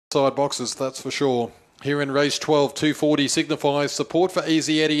Side boxes, that's for sure. Here in race 12, 240 signifies support for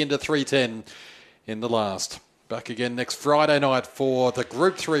Easy Eddie into 310 in the last. Back again next Friday night for the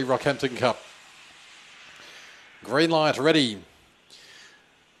Group 3 Rockhampton Cup. Green light ready.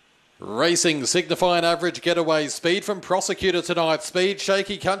 Racing, signifying average getaway. Speed from Prosecutor tonight. Speed,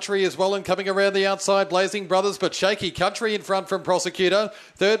 Shaky Country as well, and coming around the outside, Blazing Brothers, but Shaky Country in front from Prosecutor.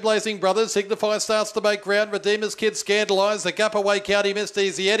 Third, Blazing Brothers. Signify starts to make ground. Redeemer's Kid scandalised. The gap away, County missed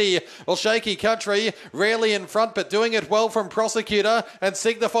Easy Eddie. Well, Shaky Country rarely in front, but doing it well from Prosecutor. And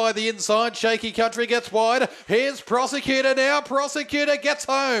Signify the inside. Shaky Country gets wide. Here's Prosecutor now. Prosecutor gets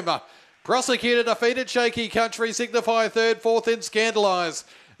home. Prosecutor defeated Shaky Country. Signify third, fourth in Scandalise.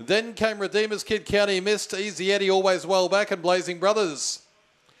 Then came Redeemer's Kid, County missed. Easy Eddie always well back, and Blazing Brothers.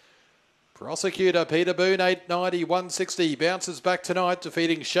 Prosecutor, Peter Boone, 890, 160. Bounces back tonight,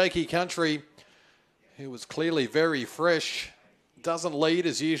 defeating Shaky Country, who was clearly very fresh. Doesn't lead,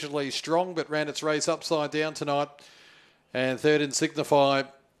 is usually strong, but ran its race upside down tonight. And third in Signify,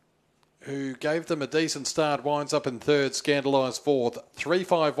 who gave them a decent start, winds up in third. Scandalised fourth. 3,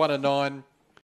 5, 1 and 9.